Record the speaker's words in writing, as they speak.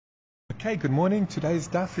Okay, good morning. Today's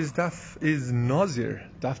daf is Nazir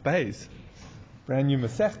Daf Beis, brand new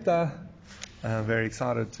Masechta. Very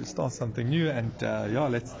excited to start something new, and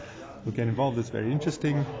we'll get involved. It's very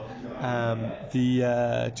interesting.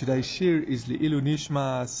 Today's shir is Leilu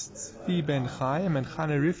Nishma Tzvi ben Chaim and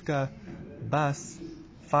Chana Rivka Bas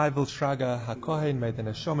Feivel Shraga HaKohen. May the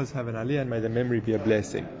Neshamas have an aliyah and may the memory be a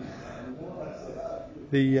blessing.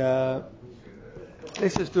 Let's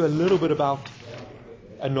just do a little bit about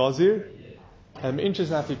a Nazir. Interesting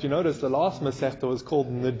enough, if you notice, the last Masechta was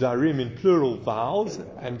called Nedarim in plural, vows,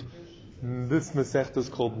 and this Masechta is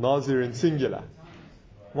called Nazir in singular.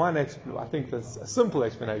 I think there's a simple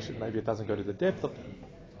explanation, maybe it doesn't go to the depth of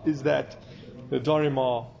it, is that Nedarim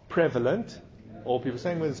are prevalent, or people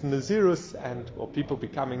saying well, it's Nazirus, or people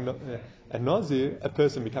becoming a Nazir, a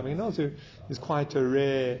person becoming a Nazir, is quite a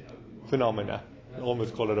rare phenomena. I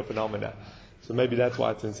almost call it a phenomena. So maybe that's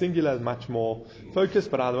why it's in singular, much more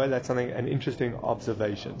focused, but either way, that's an interesting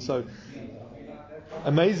observation. So,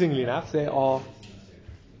 amazingly enough, there are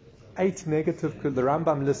the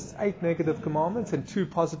Rambam lists 8 negative commandments and 2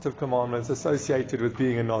 positive commandments associated with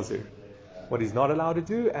being a Nazir. What he's not allowed to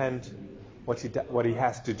do and what he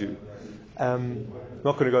has to do. I'm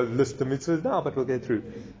not going to go list the mitzvahs now, but we'll get through.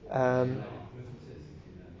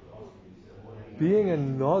 Being a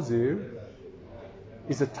Nazir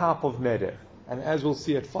is a type of neder. And as we'll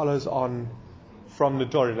see, it follows on from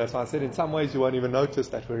Nedarim. That's why I said in some ways you won't even notice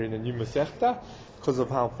that we're in a new Masechta because of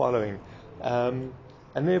how following. And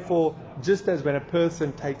therefore, just as when a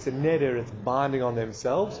person takes a neder, it's binding on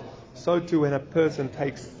themselves, so too when a person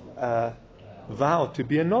takes a vow to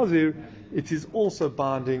be a Nazir, it is also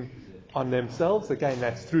binding on themselves. Again,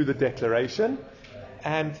 that's through the declaration.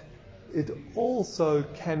 And it also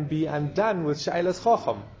can be undone with She'elas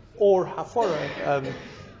Chacham or Hafara.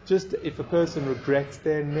 Just if a person regrets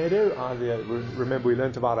their neder, remember we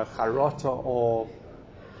learned about a charata or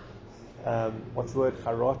what's the word?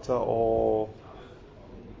 Charata or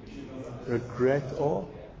regret or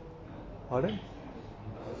pardon?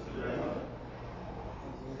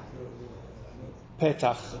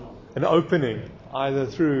 Petach, an opening, either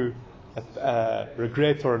through a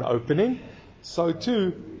regret or an opening. So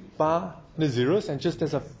too by Nazirus, and just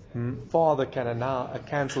as a father can now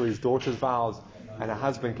cancel his daughter's vows, and a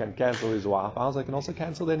husband can cancel his wife's vows, they can also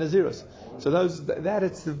cancel their Nazirus. So that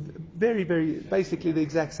it's very, very basically the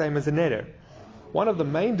exact same as a neder. One of the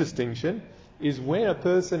main distinction is when a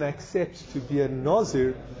person accepts to be a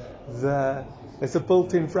Nazir, there's a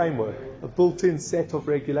built-in framework, a built-in set of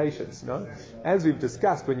regulations. As we've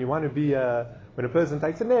discussed, when you want to be when a person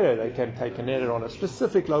takes a neder, they can take a neder on a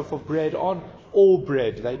specific loaf of bread, on all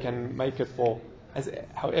bread. They can make it for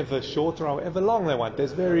however short or however long they want.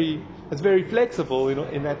 It's very flexible,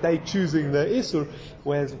 in that they choosing the isur.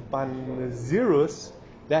 Whereas by Nazirus,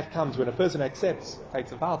 that comes when a person takes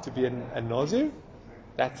a vow to be a Nazir.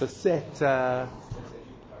 That's a set. That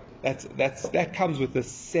comes with a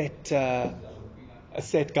set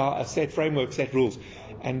framework, set rules,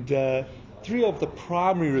 and 3 of the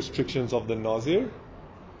primary restrictions of the Nazir.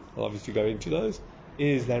 I'll obviously go into those.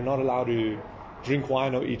 Is they're not allowed to drink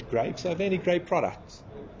wine or eat grapes, of any grape products.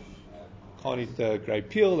 Can't eat the grape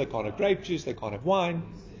peel, they can't have grape juice, they can't have wine.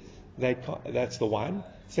 That's the one.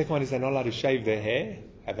 Second one is they're not allowed to shave their hair,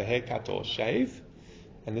 have a haircut or shave.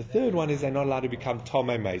 And the third one is they're not allowed to become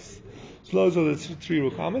tomei meis. So those are the 3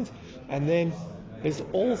 requirements. And then there's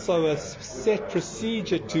also a set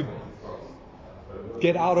procedure to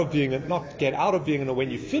get out of being, and when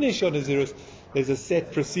you finish your Nazirus, there's a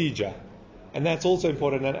set procedure. And that's also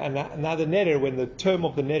important. And another neder, when the term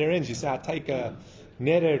of the neder ends, you say, I take a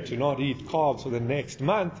neder to not eat carbs for the next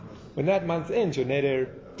month. When that month ends, your neder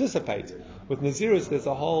dissipates. With Nazirus, there's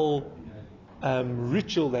a whole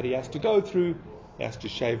ritual that he has to go through. He has to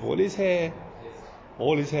shave all his hair,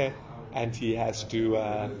 and he has to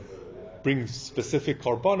bring specific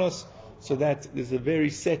korbanos. So that there's a very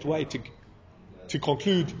set way to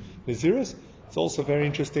conclude Nazirus. It's also very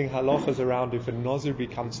interesting halachas around if a Nazir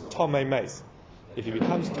becomes tomei meis. If he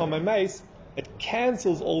becomes tomei meis, it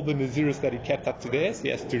cancels all the Nazirus that he kept up to there. So he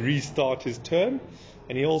has to restart his term,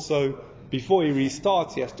 and he also, before he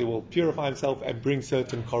restarts, he has to purify himself and bring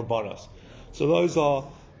certain korbanos. So those are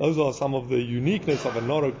some of the uniqueness of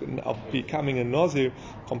becoming a Nazir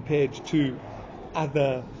compared to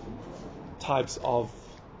other types of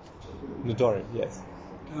Nedarim. Yes.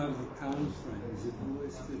 Kind of a time frame. Is it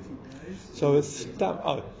always 30 days?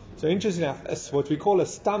 So interesting enough, it's what we call a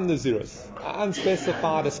stam Nazirus.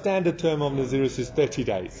 Unspecified, a standard term of Nazirus is 30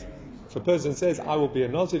 days. So a person says, I will be a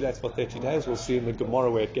Nazir, that's for 30 days. We'll see in the Gemara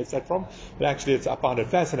where it gets that from. But actually, I found it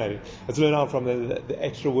fascinating. Let's learn out from the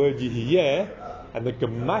extra word Yihiyeh. And the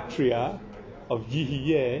gematria of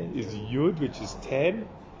Yihiyeh is Yud, which is 10,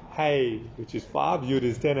 Hey, which is 5, Yud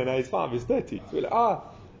is 10, and Hey is 5, is 30. So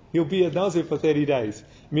he'll be a Nazir for 30 days.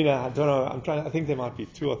 I mean, I don't know, I think there might be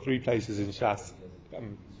 2 or 3 places in Shas,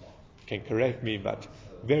 can correct me, but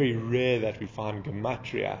very rare that we find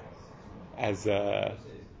gematria as that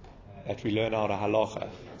we learn out of halacha.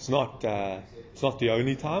 It's not the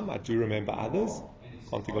only time. I do remember others.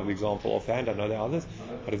 Can't think of the example offhand. I know there are others,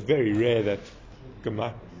 but it's very rare that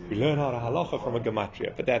we learn out of halacha from a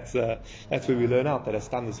gematria. But that's where we learn out that a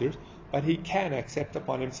Stam Nazir. But he can accept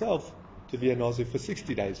upon himself to be a Nazir for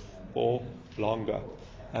 60 days or longer.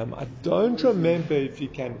 I don't remember if he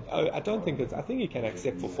can. I think he can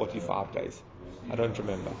accept for 45 days. I don't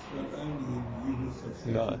remember.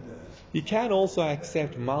 No. He can also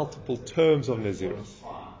accept multiple terms of Nazirus.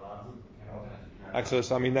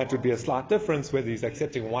 So I mean, that would be a slight difference whether he's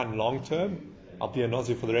accepting one long term, I'll be a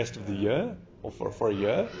Nazir for the rest of the year, or for a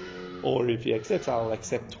year, or if he accepts, I'll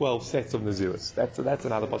accept 12 sets of Nazirus. That's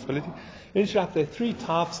another possibility. In short, there are 3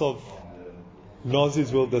 types of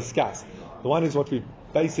Nazirs we'll discuss. The one is what we've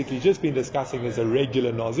basically just been discussing, is a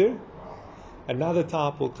regular Nazir. Another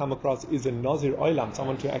type we'll come across is a Nazir Olam,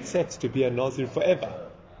 someone who accepts to be a Nazir forever.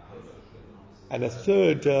 And a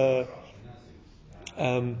third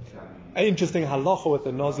interesting halacha with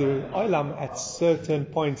the Nazir Olam, at certain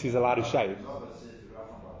points he's allowed to shave.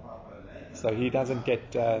 So he doesn't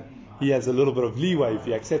get, he has a little bit of leeway if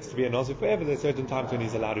he accepts to be a Nazir forever. There are certain times when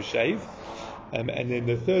he's allowed to shave. And then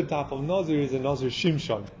the third type of Nazir is a Nazir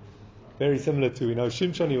Shimshon. Very similar to,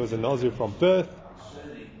 Shimshon, he was a Nazir from birth.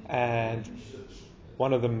 And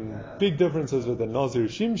one of the big differences with the Nazir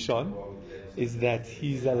Shimshon is that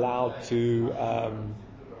he's allowed to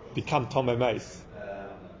become Tomei Meis.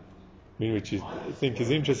 Which I think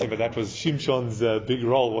is interesting, but that was Shimshon's big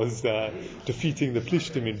role, was defeating the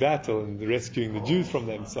Plishtim in battle and rescuing the Jews from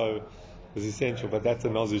them. So it was essential. But that's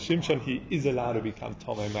a Nazir Shimshon. He is allowed to become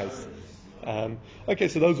Tomei Meis. Okay,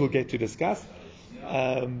 so those we'll get to discuss.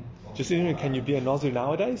 Just anyway, can you be a Nazir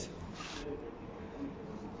nowadays?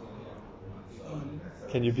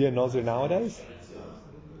 Can you be a Nazir nowadays?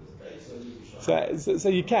 So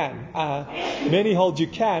you can. Many hold you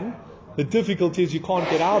can. The difficulty is you can't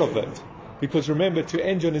get out of it. Because remember, to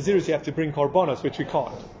end your Nazirus, you have to bring korbanos, which we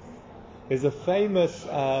can't. There's a famous,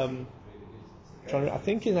 I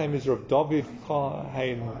think his name is Rav David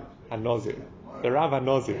Kohen HaNazir, the Rav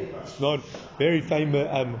HaNazir. It's not very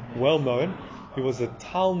famous, well known. He was a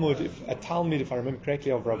Talmud, if I remember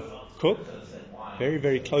correctly, of Rav Kook. Very,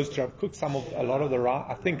 very close to Rav Kook. A lot of the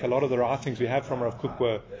writings we have from Rav Kook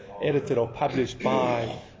were edited or published by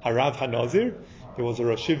Harav HaNazir. There was a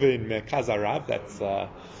Rosh Yeshiva in Merkaz Arav, that's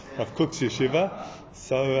Rav Kook's yeshiva.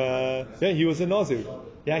 So, he was a Nazir.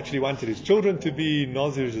 He actually wanted his children to be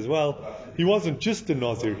Nazirs as well. He wasn't just a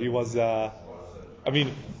Nazir, he was,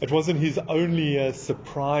 it wasn't his only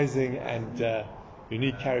surprising and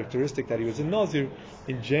unique characteristic that he was a Nazir.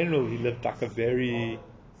 In general, he lived like a very,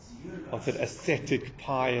 ascetic,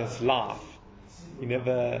 pious life. He was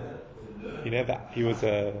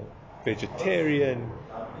a vegetarian.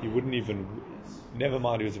 He wouldn't even, never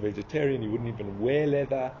mind he was a vegetarian, he wouldn't even wear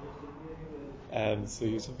leather. So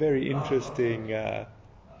he was a very interesting,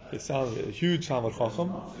 he sounds a huge Talmud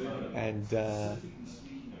Chacham, and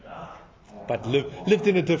but lived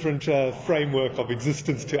in a different framework of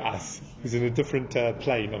existence to us. He was in a different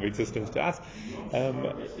plane of existence to us.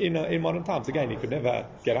 In modern times, again, he could never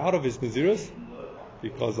get out of his Nazirus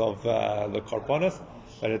because of the korbanos,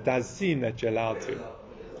 but it does seem that you're allowed to.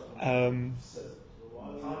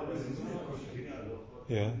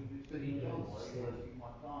 Yeah.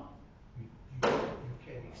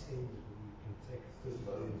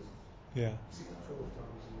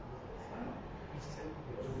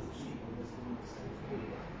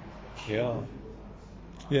 Yeah.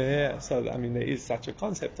 Yeah. So there is such a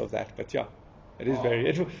concept of that, but it is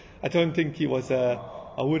very. I don't think he was I'm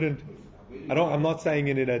not saying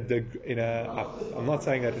I'm not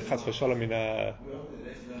saying that Chas v'Shalom in a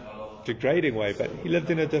degrading way, but he lived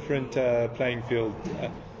in a different playing field,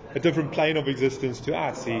 a different plane of existence to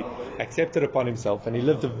us. He accepted upon himself, and he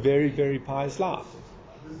lived a very, very pious life.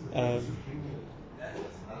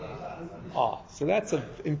 So that's an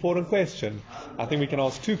important question. I think we can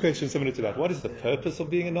ask 2 questions similar to that. What is the purpose of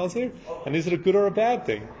being a Nazir? And is it a good or a bad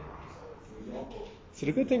thing? Is it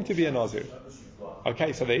a good thing to be a Nazir?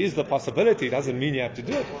 Okay, so there is the possibility. It doesn't mean you have to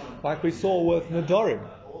do it. Like we saw with Nedarim.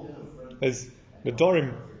 As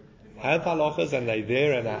Nedarim have halachas and they're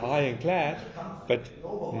there and they're ironclad, but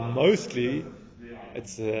mostly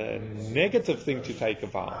it's a negative thing to take a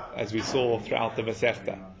vow, as we saw throughout the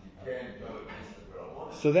Masechta.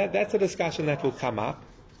 So that's a discussion that will come up.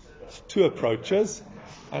 Two approaches,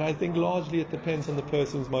 and I think largely it depends on the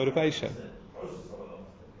person's motivation,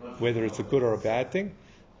 whether it's a good or a bad thing.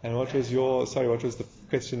 And what was the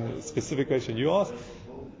question, specific question you asked?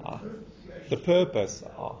 The purpose.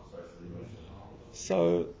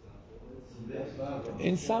 So,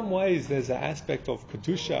 in some ways, there's an aspect of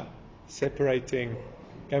kedusha separating.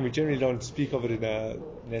 Again, we generally don't speak of it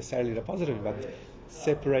necessarily in a positive, but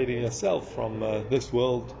separating yourself from this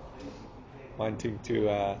world, wanting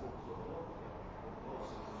to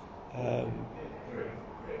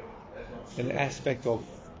an aspect of,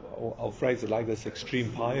 I'll phrase it like this,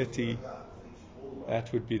 extreme piety.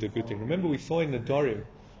 That would be the good thing. Remember, we saw in the Dorim,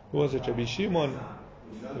 who was it? Rabbi Shimon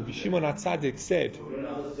HaTzadik said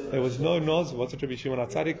there was no Nazir. What's it? Rabbi Shimon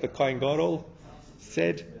HaTzadik, the Kohen Gadol,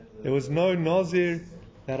 said there was no Nazir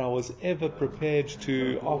that I was ever prepared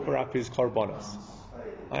to offer up his korbanos.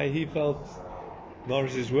 He felt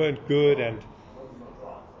Nazis weren't good and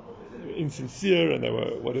insincere, and they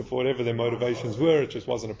were whatever their motivations were, it just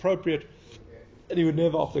wasn't appropriate. And he would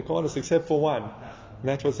never offer the korbanos except for one, and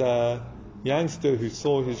that was a youngster who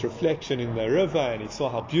saw his reflection in the river, and he saw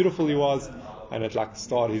how beautiful he was, and it his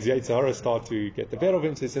Yetzer Hara started to get the better of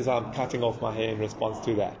him. So he says, "I'm cutting off my hair in response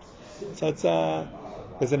to that." So it's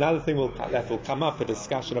there's another thing that will come up, a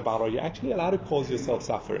discussion about, are you actually allowed to cause yourself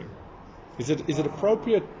suffering? Is it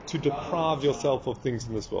appropriate to deprive yourself of things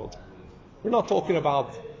in this world? We're not talking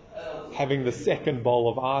about having the second bowl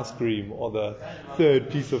of ice cream or the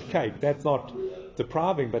third piece of cake. That's not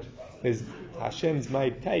depriving, but Hashem's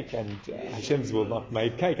made cake, and Hashem's not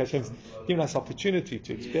made cake. Hashem's given us opportunity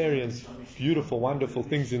to experience beautiful, wonderful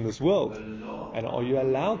things in this world. And are you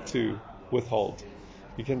allowed to withhold?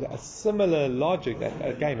 A similar logic that,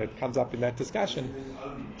 again, it comes up in that discussion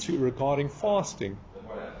regarding fasting.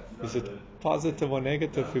 Is it positive or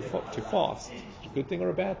negative to fast? A good thing or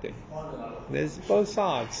a bad thing? There's both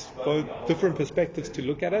sides, both different perspectives to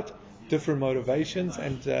look at it, different motivations,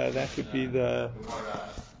 and that would be the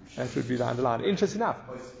underline. Interesting enough,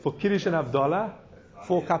 for Kiddush and Havdalah,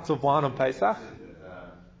 4 cups of wine on Pesach,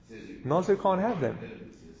 Nazir can't have them.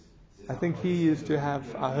 I think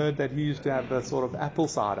I heard that he used to have a sort of apple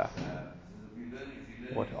cider.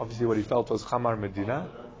 Obviously what he felt was Chamar Medina.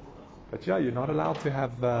 But yeah, you're not allowed to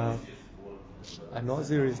have, a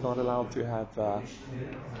Nazir is not allowed to have,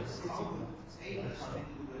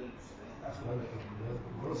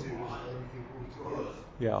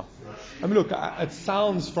 yeah. I mean, look, it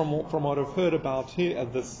sounds from what I've heard about here,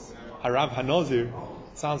 this Harav HaNazir,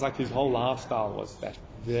 sounds like his whole lifestyle was that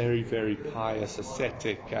very, very pious,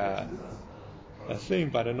 ascetic thing.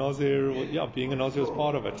 But a Nazir, being a Nazir was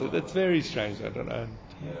part of it. So it's very strange. I don't know.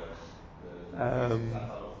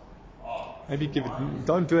 Maybe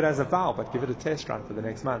don't do it as a vow, but give it a test run for the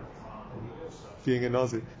next month. Being a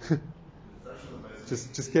Nazir.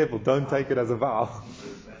 Just careful, don't take it as a vow.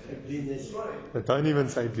 But don't even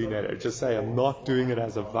say Bli Neder. Just say, I'm not doing it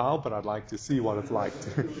as a vow, but I'd like to see what it's like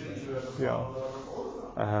to. Yeah.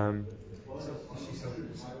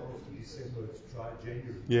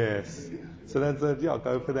 Yes. So that's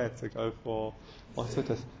go for that. So go for, what's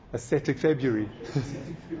it, ascetic February.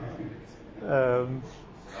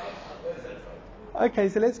 Okay,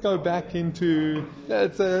 so let's go back into,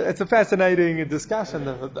 it's a fascinating discussion.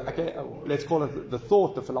 Let's call it the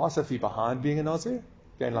thought, the philosophy behind being a Nazir.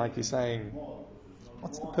 Again, like you're saying,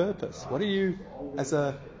 what's the purpose? What are you, as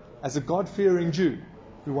a God-fearing Jew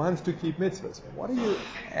who wants to keep mitzvahs, what are you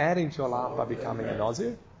adding to your life by becoming a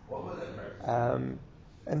Nazir?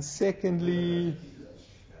 And secondly,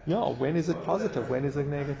 when is it positive? When is it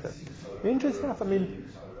negative? Interesting enough, I mean,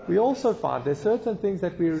 we also find there's certain things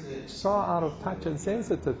that we're so out of touch and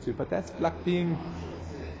sensitive to, but that's like being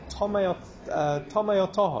Tomei or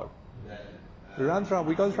Tahor.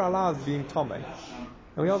 We go through our lives being Tomei.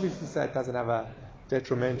 And we obviously say it doesn't have a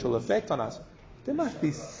detrimental effect on us. There must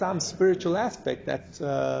be some spiritual aspect that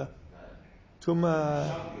Tumah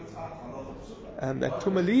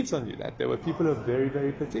leaves on you. That there were people who are very,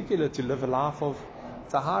 very particular to live a life of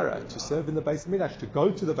Tahara, to serve in the Beis HaMikdash, to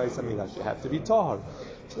go to the Beis HaMikdash, you have to be Tahar.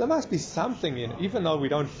 So there must be something in, even though we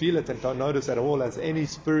don't feel it and don't notice at all as any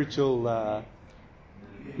spiritual,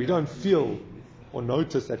 we don't feel or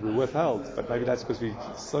notice that we're withheld, but maybe that's because we're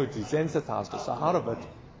so desensitized or so out of it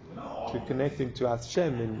to connecting to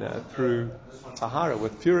Hashem through Tahara,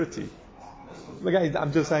 with purity. Again,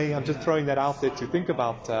 I'm just throwing that out there to think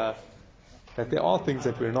about that there are things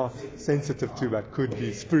that we're not sensitive to but could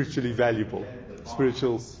be spiritually valuable,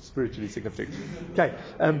 spiritually significant. Okay,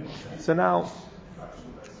 so now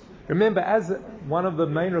remember, as one of the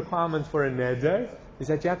main requirements for a neder is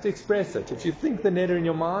that you have to express it. If you think the neder in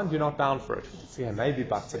your mind, you're not bound for it. Yeah, maybe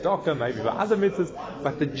by tzedakah, maybe by other mitzvahs,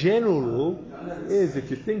 but the general rule is if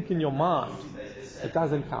you think in your mind, it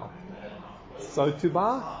doesn't count. So to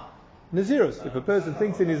by Nazirus, if a person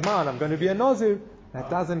thinks in his mind, I'm going to be a Nazir, that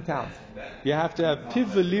doesn't count. You have to have piv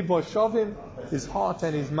v'libo shovim, his heart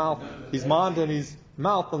and his mouth, his mind and his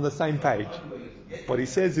mouth on the same page. What he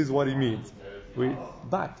says is what he means.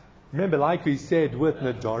 But remember, like we said with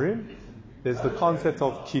Nedarim, there's the concept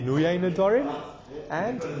of kinuyei Nedarim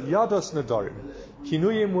and yaddos Nedarim.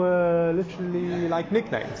 Kinuyim were literally like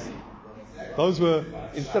nicknames. Those were,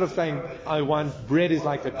 instead of saying, I want bread is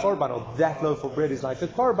like a korban, or that loaf of bread is like a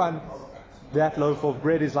korban, that loaf of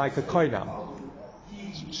bread is like a koinam.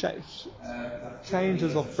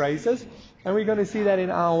 Changes of phrases, and we're going to see that in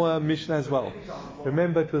our Mishnah as well.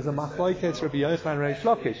 Remember, it was a machlokes Rabbi Yochanan Reish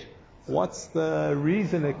Lakish. What's the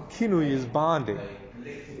reason a kinui is binding?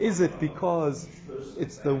 Is it because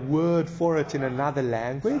it's the word for it in another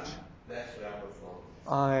language?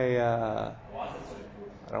 I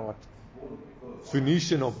don't know what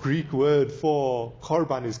Phoenician or Greek word for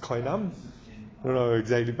korban is koinam. I don't know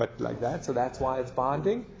exactly, but like that. So that's why it's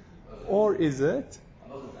binding. Or is it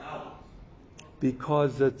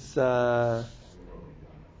because it's or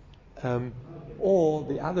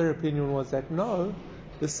the other opinion was that no,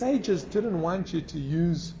 the sages didn't want you to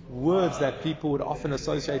use words that people would often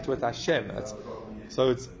associate with Hashem. So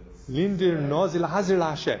it's Lindir Nazir Hazir La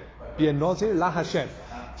Hashem. Be a Nazir La Hashem.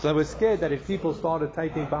 So they were scared that if people started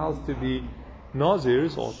taking vows to be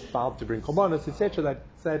Nazirs or vowed to bring korbanos, etc., they'd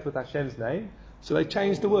say it with Hashem's name. So they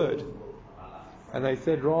changed the word. And they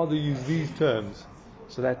said rather use these terms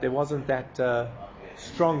so that there wasn't that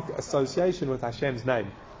strong association with Hashem's name.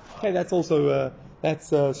 Okay, that's also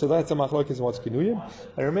that's a machlokes what's kinuyim.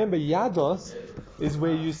 And remember, yaddos is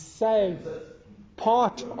where you say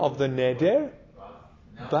part of the neder,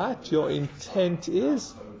 but your intent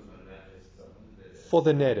is for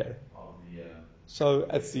the neder. So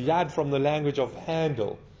it's yad from the language of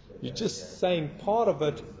handle. You're just saying part of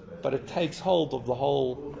it, but it takes hold of the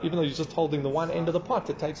whole. Even though you're just holding the one end of the pot,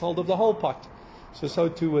 it takes hold of the whole pot. So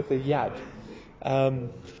too with the yad.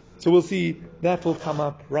 So we'll see that will come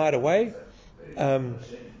up right away.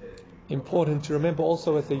 Important to remember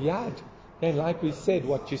also with the yad. And like we said,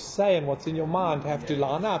 what you say and what's in your mind have to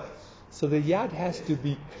line up. So the yad has to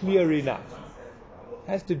be clear enough. It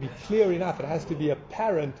has to be clear enough. It has to be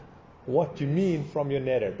apparent what you mean from your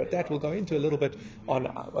neder. But that we'll go into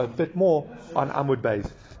a bit more on Amud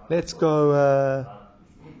Beis. Let's go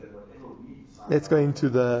into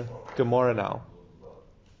the Gemara now.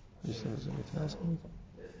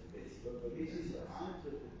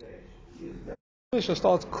 Mishnah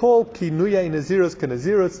starts, call kinuyei nazirus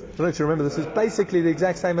kanazirus. I don't know if you remember, this is basically the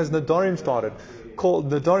exact same as Nedarim started. Call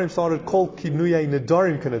kinuyei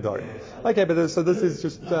nedarim kanadarim. Okay, but so this is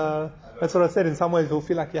just that's what I said. In some ways, you'll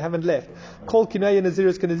feel like you haven't left. Call kinuyei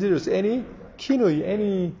nazirus kanazirus. Any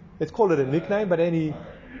kinui, let's call it a nickname, but any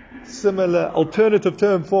similar alternative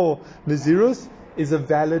term for nazirus is a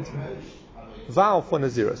valid vow for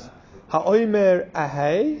nazirus. Ha'omer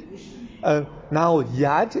ahei. Now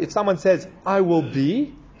yad, if someone says I will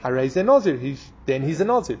be, harei ze nazir, then he's a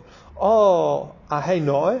nazir. Oh, ahei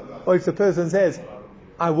noe, or if the person says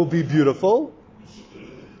I will be beautiful,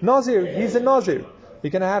 nazir, he's a nazir.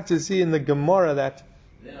 You're going to have to see in the Gemara that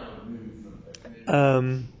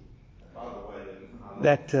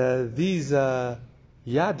these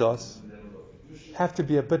yaddos have to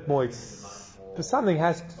be a bit more. There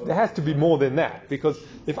has to be more than that, because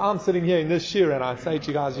if I'm sitting here in this shir and I say to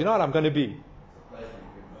you guys, you know what I'm going to be,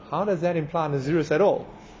 how does that imply nazirus at all?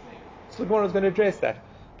 So the Gemara is going to address that.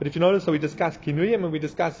 But if you notice, so we discussed kinuyim and we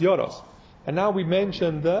discussed yaddos, and now we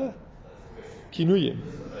mentioned the kinuyim.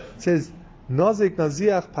 It says nazik,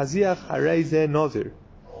 naziach, paziach, harei ze nazir.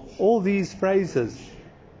 All these phrases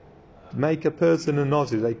make a person a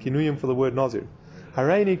nazir. They kinuyim for the word nazir.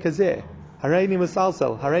 Hareini kazeh, hareini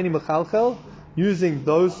masalsel, hareini mechalchel. Using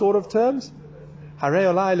those sort of terms, harei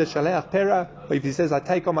olai l'shaleach pera. Or if he says, I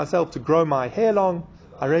take on myself to grow my hair long,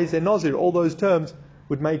 harei ze nazir. All those terms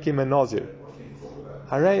would make him a nazir.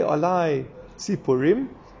 Harei olai sipurim.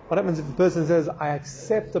 What happens if the person says, I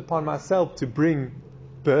accept upon myself to bring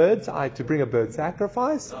birds, to bring a bird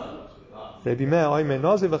sacrifice? Rabbi Meir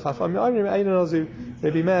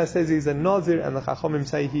says he's a nazir, and the Chachamim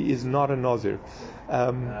say he is not a nazir.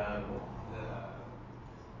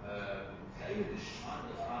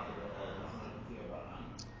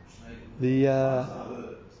 The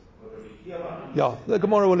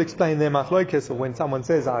Gemara will explain their machlokes of when someone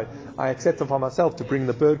says, I accept upon myself to bring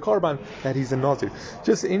the bird korban, that he's a nazir.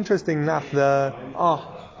 Just interesting enough,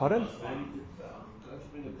 pardon?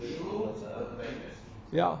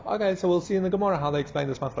 Yeah, okay, so we'll see in the Gemara how they explain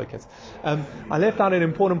this machlokes. I left out an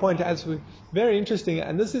important point very interesting,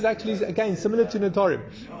 and this is actually, again, similar to Nedarim.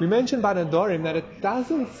 We mentioned by Nedarim that it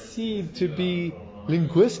doesn't seem to be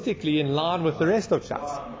linguistically in line with the rest of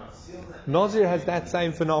Shas. Nazir has that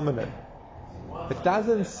same phenomenon. It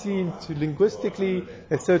doesn't seem to linguistically,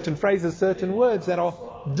 there's certain phrases, certain words that are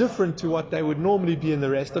different to what they would normally be in the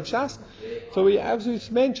rest of Shas. So as we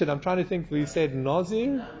mentioned, I'm trying to think, we said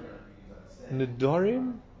Nazir,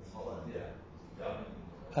 Nedarim,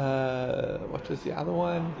 what was the other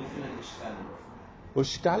one?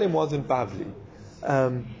 Ushkalim wasn't Bavli.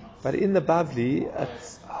 But in the Bavli,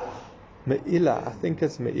 it's Me'ila, I think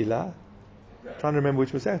it's Me'ila. I'm trying to remember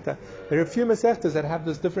which Masechta. There are a few Masechtas that have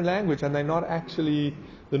this different language and they're not actually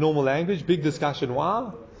the normal language. Big discussion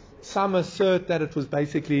why. Some assert that it was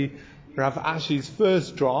basically Rav Ashi's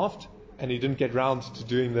first draft and he didn't get round to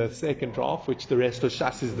doing the second draft, which the rest of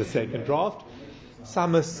Shas is the second draft.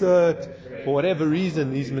 Some assert, for whatever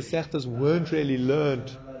reason, these Masechtas weren't really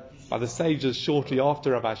learned by the sages shortly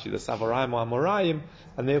after Rav Ashi, the Savarim or Amoraim,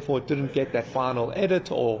 and therefore it didn't get that final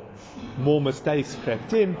edit or more mistakes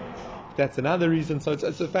crept in. That's another reason. So it's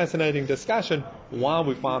a fascinating discussion why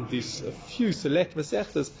we found these few select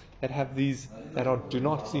Masechtas that have these that do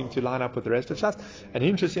not seem to line up with the rest of Shas. And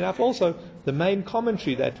interesting enough, also the main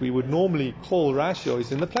commentary that we would normally call Rashi, or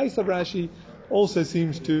is in the place of Rashi, also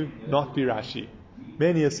seems to not be Rashi.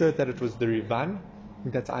 Many assert that it was the Rivan. I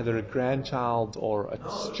think that's either a grandchild or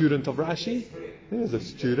a student of Rashi. He was a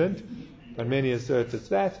student, but many assert it's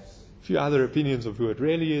that. A few other opinions of who it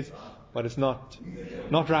really is, but it's not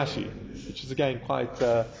Rashi, which is again quite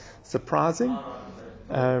surprising.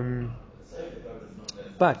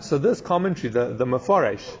 But so this commentary, the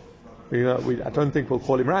Meforesh, I don't think we'll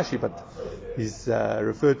call him Rashi, but he's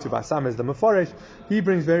referred to by some as the Meforesh. He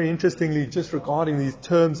brings very interestingly just regarding these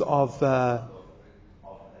terms of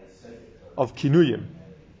kinuyim.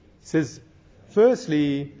 He says,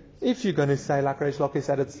 firstly, if you're going to say like Reish Lakish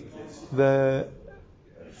said, it's the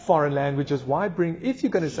foreign languages, if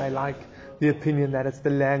you're going to say like the opinion that it's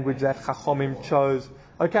the language that Chachomim chose,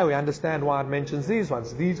 okay, we understand why it mentions these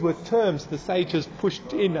ones. These were terms the sages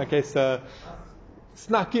pushed in, I guess,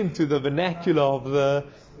 snuck into the vernacular of the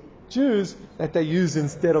Jews that they use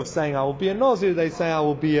instead of saying I will be a Nazir, they say I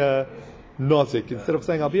will be a Nozik. Instead of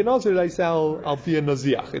saying I'll be a Nazir, they say I'll be a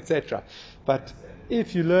Naziach, etc. But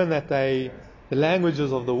if you learn that the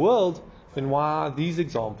languages of the world, then why are these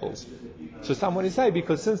examples? So someone is saying,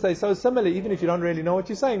 because since they're so similar, even if you don't really know what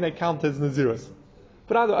you're saying, they count as Nazirus.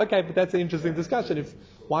 But that's an interesting discussion.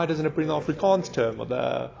 Why doesn't it bring the Afrikaans term or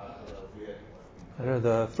the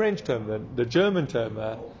French term, the German term,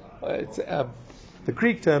 the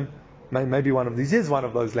Greek term? Maybe one of these is one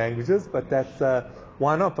of those languages, but that's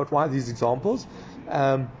why not? But why these examples?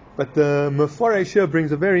 But the Meforesh here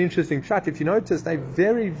brings a very interesting shot. If you notice, they're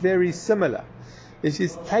very, very similar. It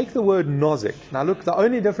is take the word nozik. Now look, the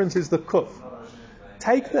only difference is the kuf.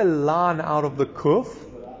 Take the line out of the kuf,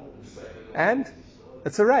 and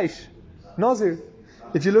it's a reish, nazir.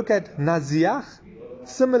 If you look at naziach,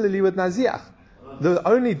 similarly with naziach, the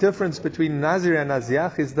only difference between nazir and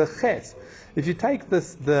naziach is the ches. If you take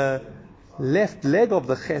the left leg of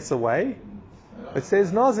the ches away, it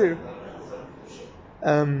says nazir.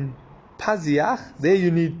 Paziach, there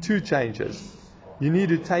you need two changes. You need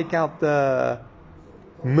to take out the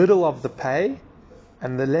middle of the pay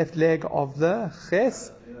and the left leg of the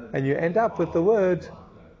ches, and you end up with the word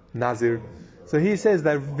nazir. So he says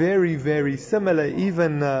they're very, very similar,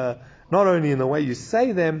 even not only in the way you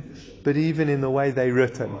say them, but even in the way they're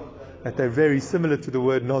written. That they're very similar to the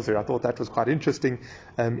word nazir. I thought that was quite interesting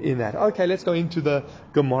in that. Okay, let's go into the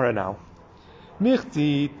Gemara now.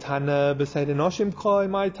 Michti Tana b'Seder Nashim koi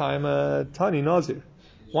my time Tani Nazir.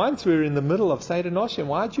 Once we're in the middle of Seder Nashim,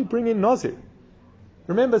 why did you bring in Nazir?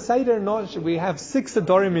 Remember, Seder Nashim, we have 6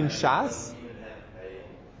 Adorim in Shas,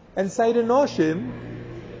 and Seder Nashim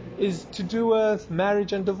is to do with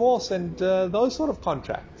marriage and divorce and those sort of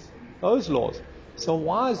contracts, those laws. So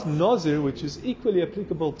why is Nazir, which is equally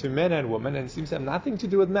applicable to men and women and seems to have nothing to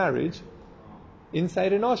do with marriage, in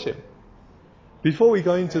Seder Nashim? Before we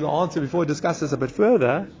go into the answer, before we discuss this a bit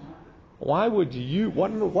further, why would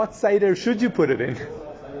what Seder should you put it in?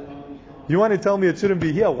 You want to tell me it shouldn't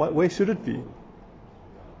be here, where should it be?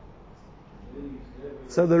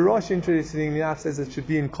 So the Rosh, interestingly enough, says it should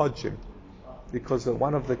be in Kodshim, because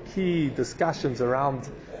one of the key discussions around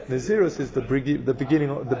Nazirus is the bringing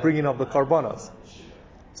of the Karbonos.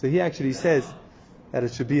 So he actually says that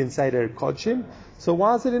it should be in Seder Kodshim. So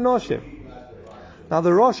why is it in Nashim? Now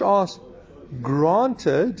the Rosh asks,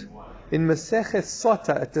 granted, in Masechet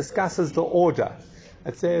Sota it discusses the order.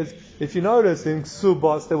 It says, if you notice in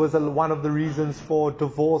Ksubos, there was one of the reasons for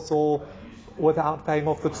divorce or without paying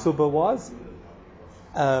off the Ksuba was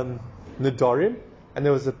Nedarim, and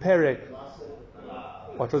there was a Perek.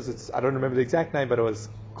 What was it? I don't remember the exact name, but it was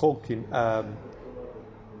called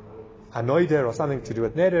Anoider or something to do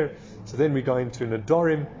with Neder. So then we go into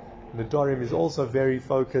Nedarim. Nedarim is also very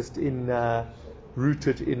focused in,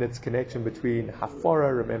 rooted in its connection between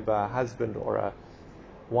Hafara, remember a husband or a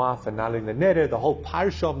wife annulling the Neder. The whole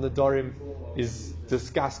parsha of Nedarim is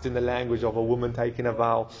discussed in the language of a woman taking a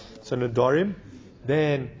vow. So Nedarim.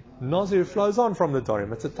 Then Nazir flows on from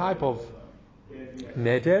Nedarim. It's a type of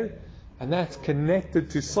Neder, and that's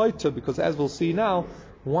connected to Soita, because as we'll see now,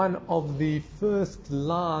 one of the first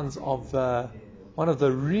lines of one of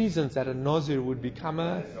the reasons that a Nazir would become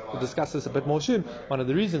we'll discuss this a bit more soon, one of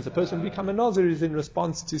the reasons a person would become a Nazir is in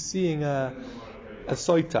response to seeing a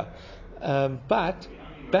Soita. But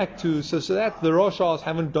back to, so that the Rosh asks,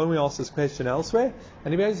 don't we ask this question elsewhere?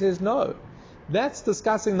 And he basically says, no, that's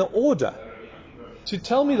discussing the order. To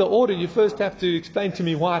tell me the order, you first have to explain to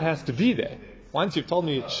me why it has to be there. Once you've told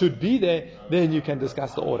me it should be there, then you can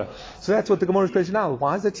discuss the order. So that's what the Gemara is question now.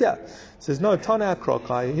 Why is it here? It says, no, Tana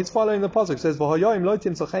Krokai. He's following the pasuk. It says,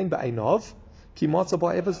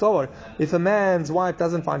 if a man's wife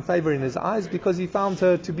doesn't find favor in his eyes because he found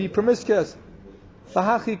her to be promiscuous.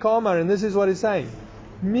 And this is what he's saying.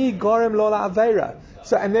 Mi gorem lola aveira.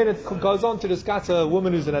 So, and then it goes on to discuss a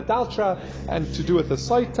woman who's an adulterer and to do with the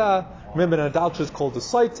soita. Remember, an adulterer is called the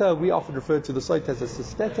soita. We often refer to the soita as a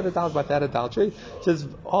suspected adultery, but that adultery. It says,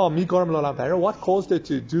 mi gorem lola aveira. What caused her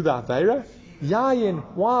to do the aveira?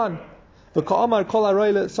 Yayin, wine. Anyone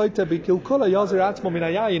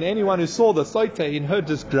who saw the soita in her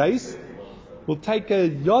disgrace will take a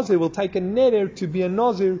neder to be a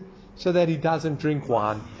nazir so that he doesn't drink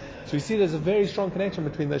wine. So we see there's a very strong connection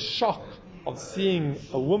between the shock of seeing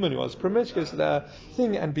a woman who was promiscuous, the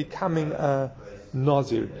thing, and becoming a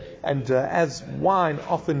nazir. And as wine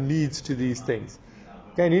often leads to these things.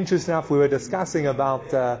 Again, interesting enough, we were discussing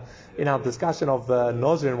about in our discussion of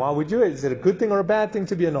nazir and why we do it. Is it a good thing or a bad thing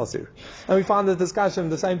to be a nazir? And we found the discussion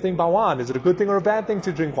the same thing by wine. Is it a good thing or a bad thing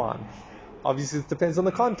to drink wine? Obviously, it depends on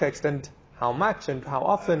the context and how much and how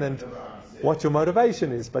often and what your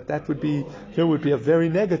motivation is, but that would be a very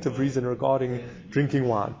negative reason regarding drinking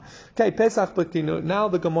wine. Okay, Pesach, but now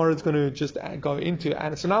the Gemara is going to just go into,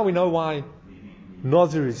 and so now we know why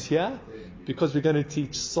Nazir is here, because we're going to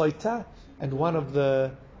teach Soita, and one of the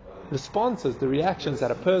responses, the reactions that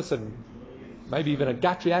a person, maybe even a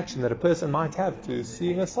gut reaction that a person might have to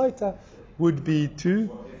seeing a Soita, would be to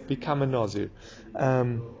become a Nazir.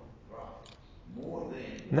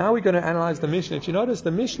 Now we're going to analyze the Mishnah. If you notice,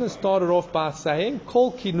 the Mishnah started off by saying,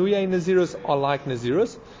 Kol kinuyei nazirus are like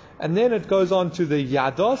nazirus, and then it goes on to the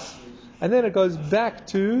yaddos, and then it goes back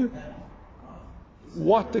to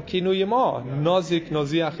what the kinuyim are, nazik,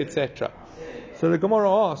 naziach, etc. So the Gemara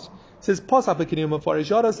asks, it says, Pasap kinuyim afarish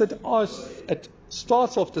yaddos, it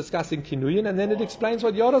starts off discussing kinuyim, and then it explains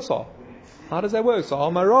what yaddos are. How does that work? So,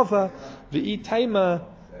 Amarova, v'itema,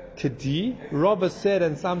 Kadi, Rabba said,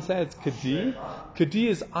 and some say it's Kadi. Kadi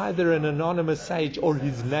is either an anonymous sage or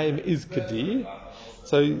his name is Kadi.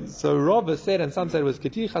 So Rabba said, and some said it was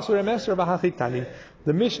Kadi.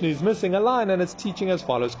 The Mishnah is missing a line, and it's teaching as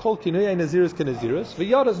follows: Kol kinuyei nazirus kenazirus,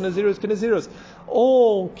 v'yadas nazirus kenazirus.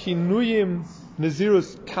 All kinuyim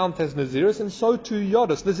nazirus count as nazirus, and so too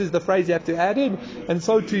yados. This is the phrase you have to add in, and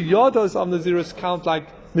so too yados of nazirus count like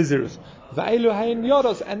nazirus.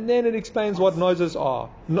 Yados, and then it explains what nazis are,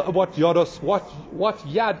 what yados, what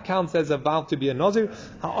yad counts as a vow to be a nazir.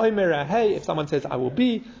 If someone says I will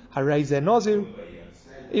be, harei nazir.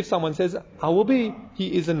 If someone says I will be,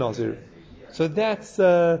 he is a nazir. So that's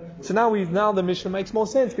so now the Mishnah makes more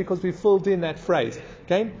sense because we filled in that phrase.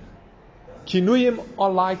 Okay, kinuyim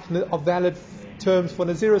are valid terms for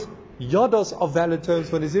nazirus. Yados are valid terms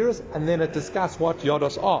for nazirus, and then it discuss what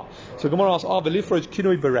yados are. So Gemara asks, "Velifroj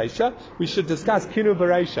kinui bereisha." We should discuss kinui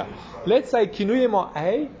bereisha. Let's say kinuyim are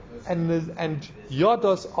A and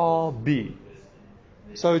yados are B.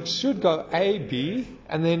 So it should go A, B,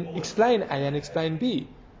 and then explain A and explain B.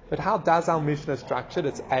 But how does our Mishnah structured?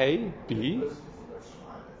 It's A, B,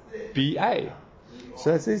 B, A.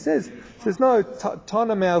 So as he says, no,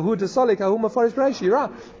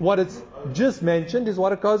 what it's just mentioned is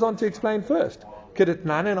what it goes on to explain first.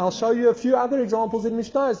 And I'll show you a few other examples in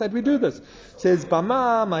Mishnah that we do this. It says, what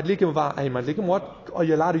are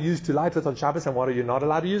you allowed to use to light with on Shabbos, and what are you not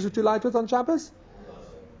allowed to use to light with on Shabbos?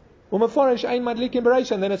 And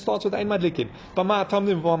then it starts with ein madlikin.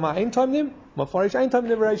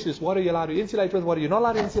 What are you allowed to insulate with? What are you not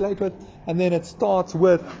allowed to insulate with? And then it starts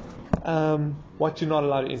with what you're not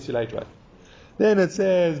allowed to insulate with. Then it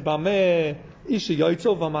says, Bameh Isha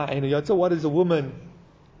Yotzo Vama Eina Yotzo. What is a woman?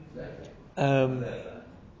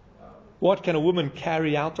 What can a woman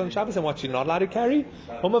carry out on Shabbos and what she's not allowed to carry?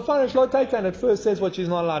 And it first says what she's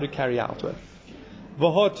not allowed to carry out with.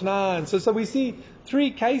 So we see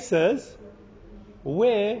three cases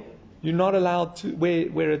where you're not allowed to,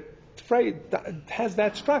 where it has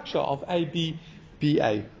that structure of A, B, B,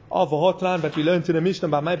 A. But we learned in the Mishnah,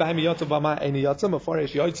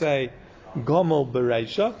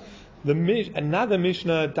 another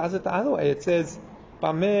Mishnah does it the other way. It says,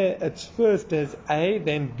 it's first as A,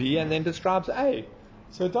 then B, and then describes A.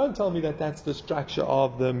 So don't tell me that that's the structure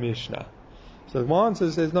of the Mishnah. So one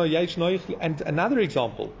says no, yesh noich, and another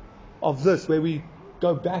example of this where we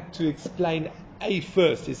go back to explain A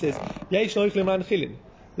first. It says yesh noich leman chilin.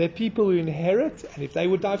 There are people who inherit, and if they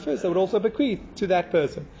would die first, they would also bequeath to that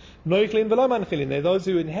person. Noichlin v'lo man chilin. There are those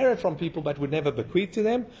who inherit from people but would never bequeath to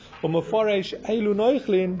them. U'meforesh elu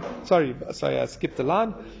noichlin. Sorry, I skipped a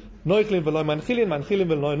line. Noichlin v'lo man chilin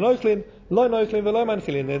v'lo noichlin, lo noichlin v'lo man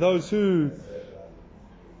chilin. There are those who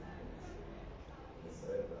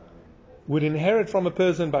would inherit from a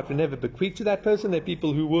person but would never bequeath to that person. There are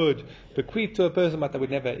people who would bequeath to a person but they would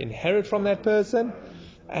never inherit from that person.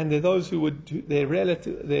 And there are those who would,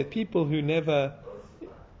 they're people who never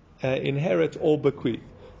inherit or bequeath.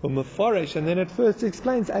 And then it first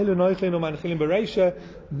explains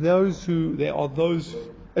those who, there are those,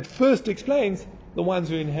 it first explains the ones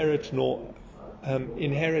who inherit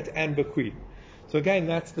and bequeath. So again,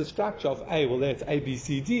 that's the structure of A. Well, there's A, B,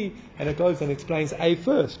 C, D, and it goes and explains A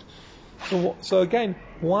first. So again,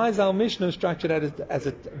 why is our Mishnah structured as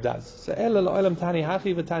it does? So tani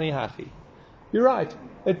hachi v'tani hachi. You're right.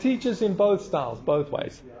 It teaches in both styles, both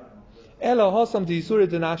ways. However,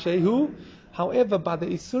 by the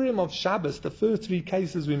Isurim of Shabbos, the first three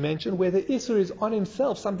cases we mentioned, where the Isur is on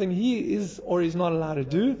himself, something he is or is not allowed to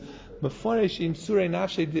do, it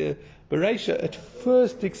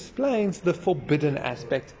first explains the forbidden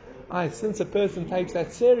aspect. Since a person takes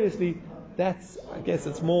that seriously, that's, I guess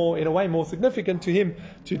it's more, in a way, more significant to him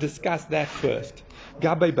to discuss that first.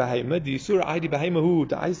 Gabay behema, the Isur Aidi behema hu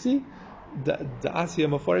da'isi,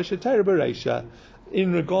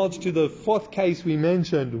 in regards to the fourth case we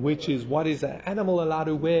mentioned, which is what is an animal allowed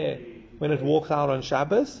to wear when it walks out on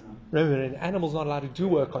Shabbos. Remember, an animal's not allowed to do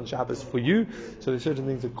work on Shabbos for you, so there's certain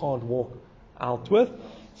things it can't walk out with.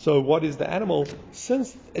 So what is the animal?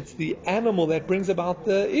 Since it's the animal that brings about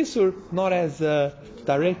the Isur, not as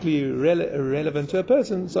directly relevant to a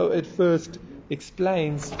person, so it first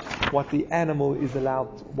explains what the animal is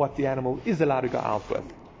allowed to go out with.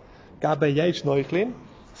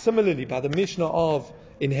 Similarly, by the Mishnah of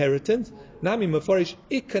inheritance, it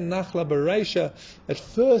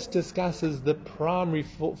first discusses the primary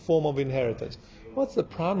form of inheritance. What's the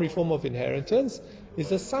primary form of inheritance? Is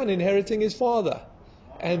the son inheriting his father.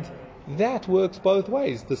 And that works both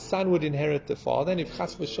ways. The son would inherit the father, and if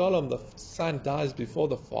chas v'shalom the son dies before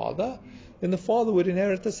the father, then the father would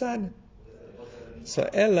inherit the son. So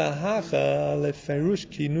ela hacha leferush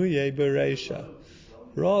kinuye bereisha.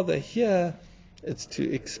 Rather here, it's to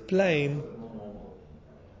explain.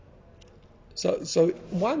 So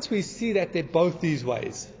once we see that they're both these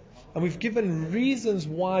ways, and we've given reasons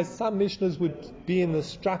why some Mishnahs would be in the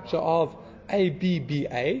structure of A, B, B,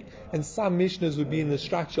 A, and some Mishnahs would be in the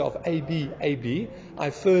structure of A, B, A, B. I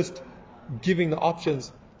first giving the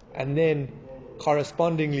options, and then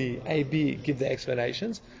correspondingly A, B give the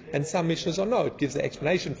explanations, and some Mishnahs are no, it gives the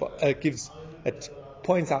explanation for it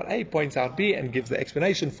points out A, points out B, and gives the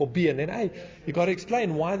explanation for B and then A. You've got to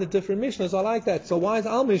explain why the different Mishnahs are like that. So why is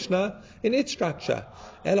our Mishnah in its structure?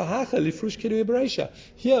 Here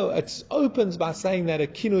it opens by saying that a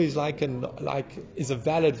kinu is a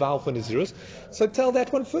valid vow for Nazirus. So tell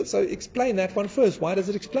that one first. So explain that one first. Why does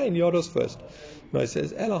it explain yaddos first? No, it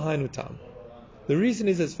says Elohainu tam. The reason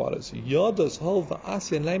is as follows: yaddos hol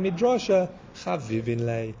va'asyan le midrasha chavivin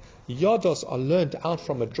le. Yaddos are learned out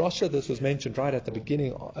from a drasha. This was mentioned right at the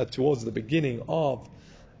beginning, towards the beginning of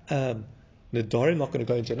Nedarim. Not going to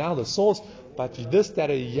go into now the source, but this that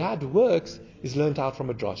a yad works is learned out from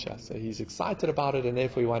a drasha. So he's excited about it, and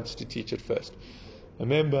therefore he wants to teach it first.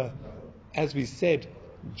 Remember, as we said,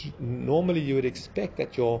 normally you would expect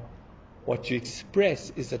that what you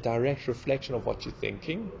express is a direct reflection of what you're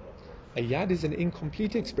thinking. A yad is an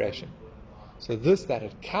incomplete expression. So this, that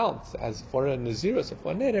it counts as for a Nazirus or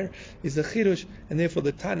for a Neder, is a Chirush, and therefore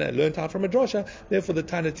the Tana learned out from a Drosha, therefore the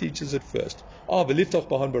Tana teaches it first.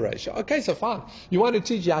 Okay, so fine. You want to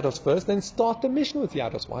teach Yaddos first, then start the Mishnah with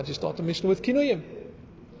Yaddos. Why don't you start the Mishnah with Kinuyim?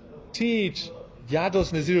 Teach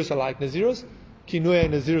Yaddos Nazirus are like Nazirus, Kinuya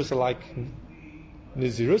and Nazirus are like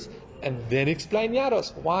Nazirus, and then explain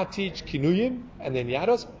yaddos? Why teach Kinuyim and then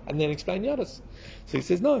yaddos and then explain yaddos? So he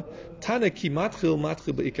says no. Tana ki matchil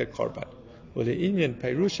be'ikar korban. No.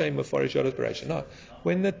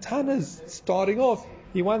 When the Tana's starting off,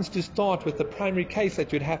 he wants to start with the primary case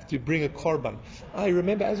that you'd have to bring a korban. I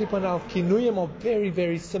remember, as we pointed out, Kinuyim are very,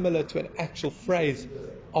 very similar to an actual phrase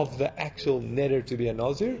of the actual neder to be a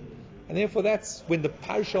Nazir. And therefore that's when the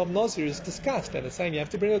parsha of Nazir is discussed, and it's saying you have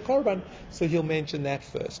to bring a korban, so he'll mention that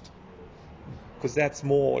first. Because that's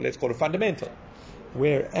more, let's call it fundamental.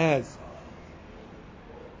 Whereas,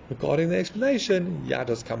 regarding the explanation,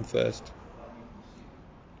 yaddos come first.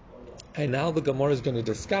 And now the Gemara is going to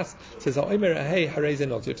discuss, says,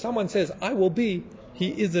 if someone says, I will be, he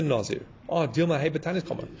is a Nazir.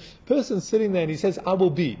 Person sitting there and he says, I will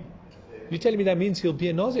be. You telling me that means he'll be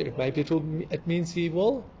a Nazir? Maybe it means he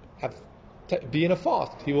will be in a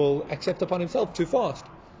fast. He will accept upon himself to fast.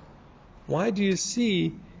 Why do you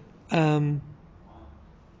see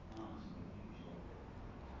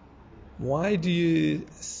why do you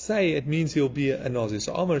say it means he'll be a Nazir?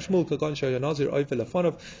 So Amar Shmuel Kagon Shah Nazir Oivel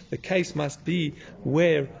Afonov, the case must be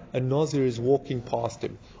where a Nazir is walking past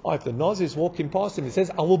him. If the Nazir is walking past him, he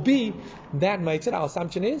says, I will be, that makes it, our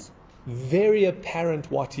assumption is, very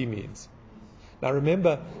apparent what he means. Now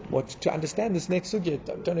remember, to understand this next sugya,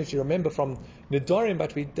 I don't know if you remember from Nidorim,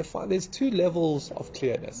 but we define, there's two levels of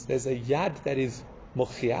clearness. There's a yad that is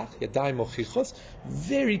mochiach, yadai mochichos,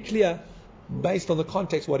 very clear, based on the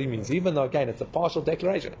context what he means, even though again it's a partial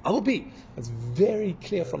declaration. I will be. It's very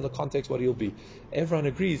clear from the context what he'll be. Everyone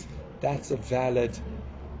agrees that's a valid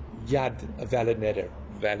yad, a valid neder,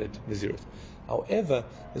 valid nazirut. However,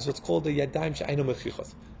 there's what's called the yadayim she'eino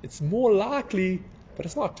mechichos. It's more likely, but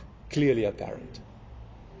it's not clearly apparent.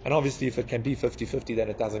 And obviously, if it can be 50-50, then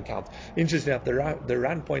it doesn't count. Interestingly enough, the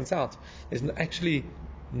Ran points out there's actually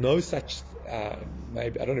no such,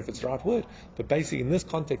 maybe I don't know if it's the right word, but basically in this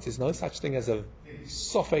context, there's no such thing as a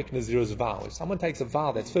sofek nazirus vow. If someone takes a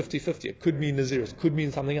vow that's 50-50, it could mean nazirus, could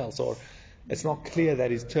mean something else, or it's not clear that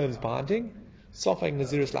his term's binding. Sofek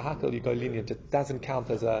nazirus lahakal, you go lenient. It doesn't count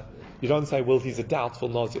as you don't say, well, he's a doubtful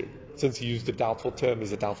nazir. Since he used a doubtful term,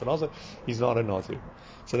 he's a doubtful nazir. He's not a nazir.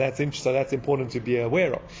 So that's interesting. So that's important to be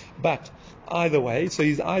aware of. But either way, so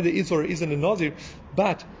he's either is or isn't a nazir.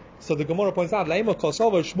 But so the Gemara points out, we see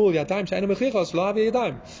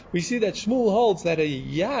that Shmuel holds that a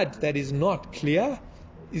yad that is not clear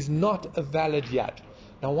is not a valid yad.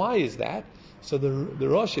 Now, why is that? So the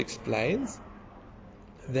Rosh explains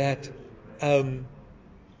that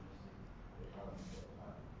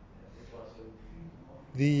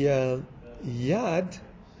the yad.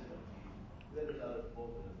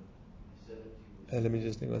 Let me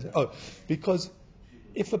just think. Because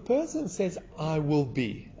if a person says, I will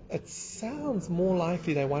be, it sounds more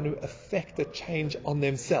likely they want to affect a change on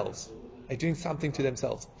themselves. They're doing something to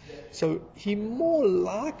themselves. So he more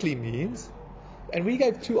likely means, and we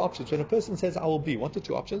gave two options. When a person says, I will be, what are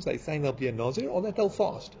two options? They're saying they'll be a Nazir or that they'll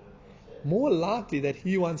fast. More likely that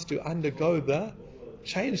he wants to undergo the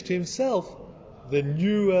change to himself, the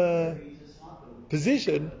new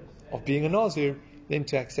position of being a Nazir, than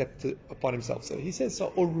to accept it upon himself. So he says,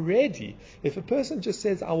 so already, if a person just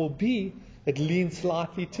says, I will be, it leans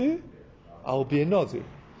slightly to, I will be a Nazir.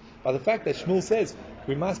 By the fact that Shmuel says,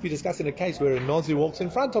 we must be discussing a case where a Nazir walks in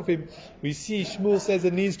front of him, we see Shmuel says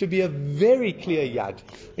it needs to be a very clear yad,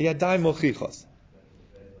 a yadai mochichos.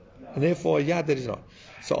 And therefore a yad that is not.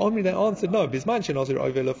 So Omri they answered, no, bisman shenazir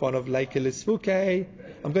over lefon of leikelisfuke.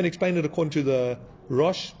 I'm going to explain it according to the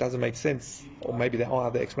Rosh, doesn't make sense, or maybe there are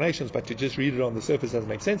other explanations, but to just read it on the surface doesn't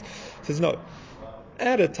make sense. It says no.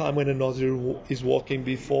 At a time when a Nazir is walking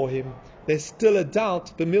before him, there's still a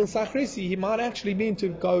doubt, b'mil sachrisi, he might actually mean to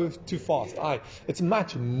go to fast. It's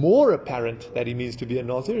much more apparent that he means to be a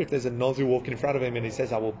Nazir if there's a Nazir walking in front of him and he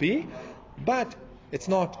says, I will be, but it's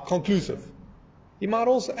not conclusive. He might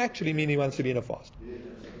also actually mean he wants to be in a fast.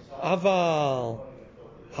 Aval,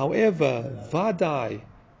 however, vadai,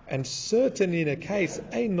 and certainly in a case,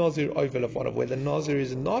 a Nazir where the Nazir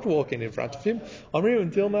is not walking in front of him,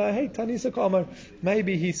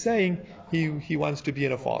 maybe he's saying he wants to be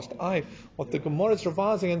in a fast. What the Gemara is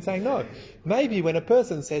revising and saying, no, maybe when a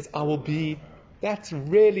person says, I will be, that's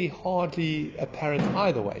really hardly apparent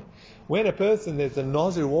either way. When a person, there's a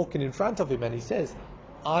Nazir walking in front of him and he says,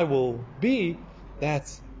 I will be,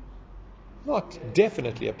 that's not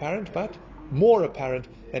definitely apparent, but more apparent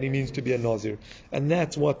that he means to be a Nazir. And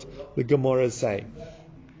that's what the Gemara is saying.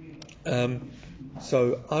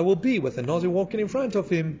 So I will be with a Nazir walking in front of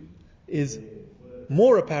him is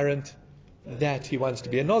more apparent that he wants to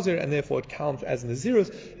be a Nazir, and therefore it counts as Nazirus.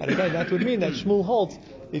 And again, that would mean that Shmuel holds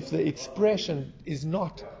if the expression is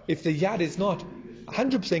not, if the yad is not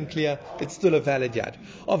 100% clear, it's still a valid yad.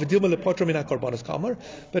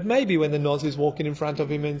 But maybe when the Nazir is walking in front of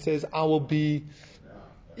him and says, I will be,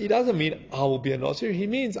 he doesn't mean I will be a Nazir, he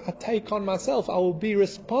means I take on myself, I will be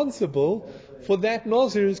responsible for that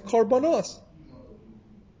Nazir's korbanos.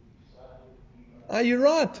 Are you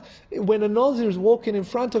right? When a Nazir is walking in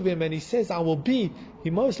front of him and he says, I will be, he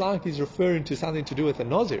most likely is referring to something to do with a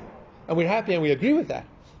Nazir. And we're happy and we agree with that.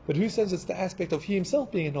 But who says it's the aspect of he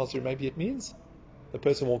himself being a Nazir? Maybe it means the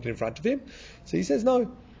person walking in front of him. So he says,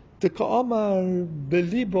 no, the Ka'amar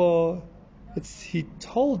Belibo, he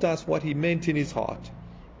told us what he meant in his heart.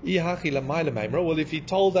 Well, if he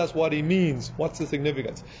told us what he means, what's the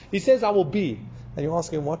significance? He says, I will be. And you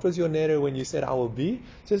ask him, what was your neder when you said, I will be? He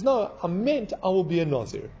says, no, I meant I will be a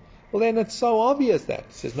Nazir. Well, then it's so obvious that.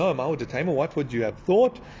 He says, no, what would you have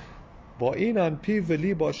thought?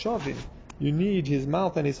 You need his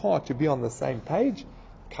mouth and his heart to be on the same page.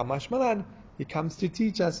 Kamashmalan, he comes to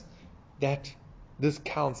teach us that this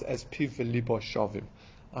counts as piv v'libo shavim.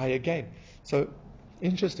 Again, so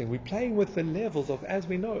interesting. We're playing with the levels of, as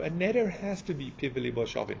we know, a neder has to be piv v'libo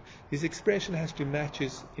shavim. His expression has to match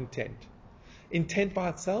his intent. Intent by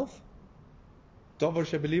itself, dvorim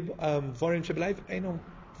shebelev, ain't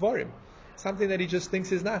dvorim. Something that he just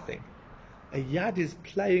thinks is nothing. A yad is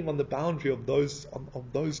playing on the boundary of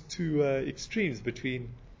those two extremes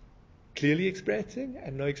between clearly expressing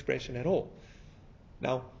and no expression at all.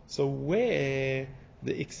 Now, so where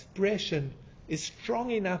the expression is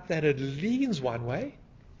strong enough that it leans one way,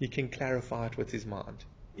 he can clarify it with his mind.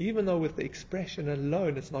 Even though with the expression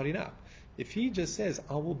alone it's not enough. If he just says,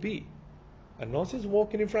 I will be, a Nazir is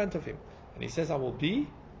walking in front of him, and he says, I will be,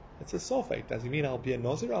 it's a sofek. Does he mean I'll be a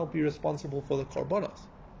Nazir? I'll be responsible for the korbanos.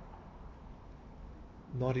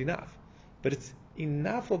 Not enough. But it's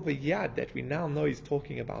enough of a yad that we now know he's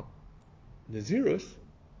talking about Nazirus,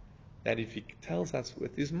 that if he tells us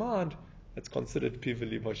with his mind, it's considered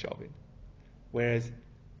pivali b'shavin. Whereas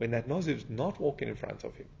when that Nazir is not walking in front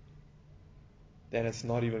of him, then it's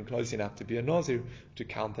not even close enough to be a Nazir to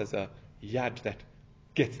count as a yad that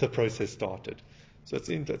gets the process started. So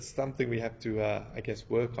it's something we have to,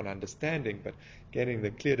 work on understanding, but getting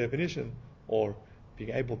the clear definition or being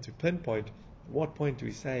able to pinpoint at what point do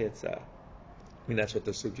we say it's that's what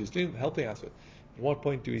the Sukhi is doing, helping us with. At what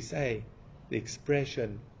point do we say the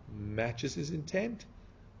expression matches his intent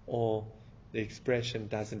or the expression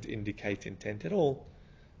doesn't indicate intent at all?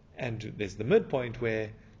 And there's the midpoint where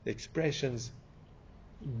the expression's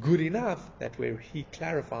good enough that where he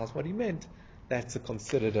clarifies what he meant, that's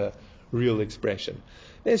considered a real expression.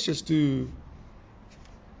 Let's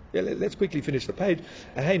quickly finish the page.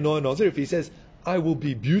 Hey, no Nazir, if he says, I will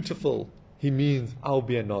be beautiful, he means I'll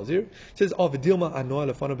be a Nazir. It says,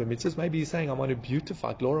 maybe he's saying I want to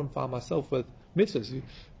beautify, glorify myself with mitzvahs.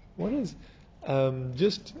 What is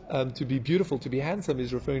to be beautiful, to be handsome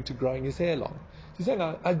is referring to growing his hair long. He's saying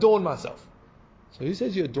I adorn myself. So he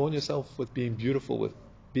says you adorn yourself with being beautiful, with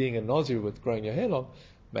being a Nazir, with growing your hair long.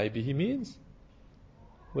 Maybe he means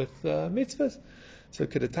with mitzvahs. So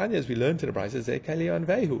Kedatanya, as we learned in the Brayso, Zekaliya and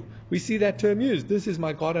Vehu. We see that term used. This is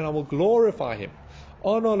my God and I will glorify him.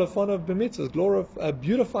 Honor lefonav b'mitzvahs.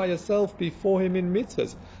 Beautify yourself before him in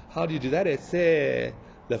mitzvahs. How do you do that? It's lefonav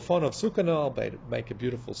sukkah, I'll make a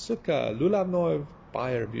beautiful sukkah. Lulav noav,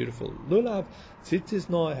 buy a beautiful lulav. Tzitzis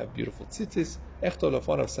noav, have beautiful tzitzis. Echto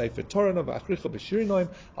lefonav sefer Torah noav, achricha b'shiri noav.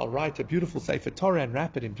 I'll write a beautiful sefer Torah and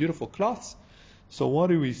wrap it in beautiful cloths. So what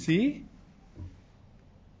do we see?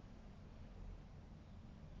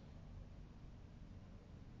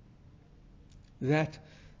 That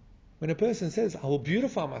when a person says, I will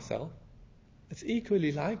beautify myself, it's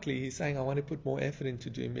equally likely he's saying, I want to put more effort into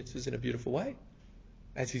doing mitzvahs in a beautiful way.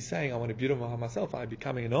 As he's saying, I want to beautify myself, I'm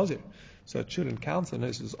becoming a Nazir. So it shouldn't count. So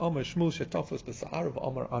it says, Omer Shmuel Shetofos B'Sa'arav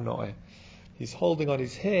Omer Anoeh. He's holding on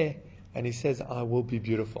his hair and he says, I will be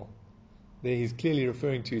beautiful. There he's clearly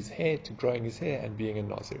referring to his hair, to growing his hair and being a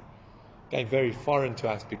Nazir. Again, very foreign to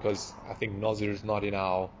us because I think Nazir is not in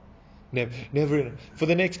our never for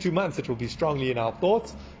the next 2 months it will be strongly in our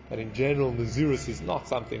thoughts, but in general Nazirus is not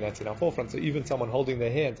something that's in our forefront. So even someone holding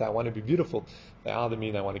their hair and say I want to be beautiful, they either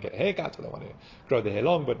mean they want to get a haircut or they want to grow their hair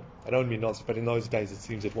long, but I don't mean Nazir. But in those days it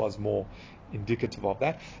seems it was more indicative of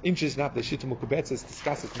that. Interesting enough, the Shita Mukubetzes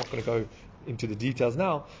discuss it. I'm not going to go into the details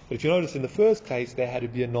now, but if you notice in the first case there had to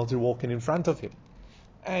be a Nazir walking in front of him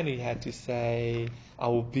and he had to say I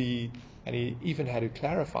will be, and he even had to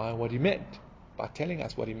clarify what he meant by telling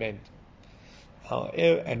us what he meant.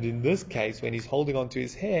 And in this case, when he's holding on to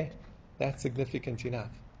his hair, that's significant enough.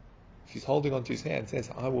 If he's holding onto his hair and says,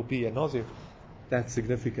 I will be a Nazir, that's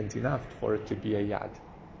significant enough for it to be a yad.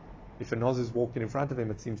 If a Nazir is walking in front of him,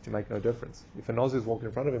 it seems to make no difference. If a Nazir is walking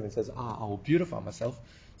in front of him and says, I will beautify myself,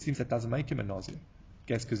 it seems that doesn't make him a Nazir.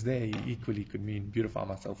 Guess because there he equally could mean beautify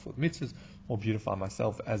myself for mitzvahs or beautify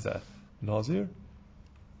myself as a Nazir.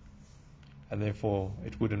 And therefore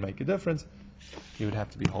it wouldn't make a difference. He would have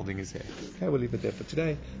to be holding his hair. Okay, we'll leave it there for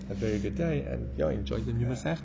today. A very good day, and enjoy the new Masech.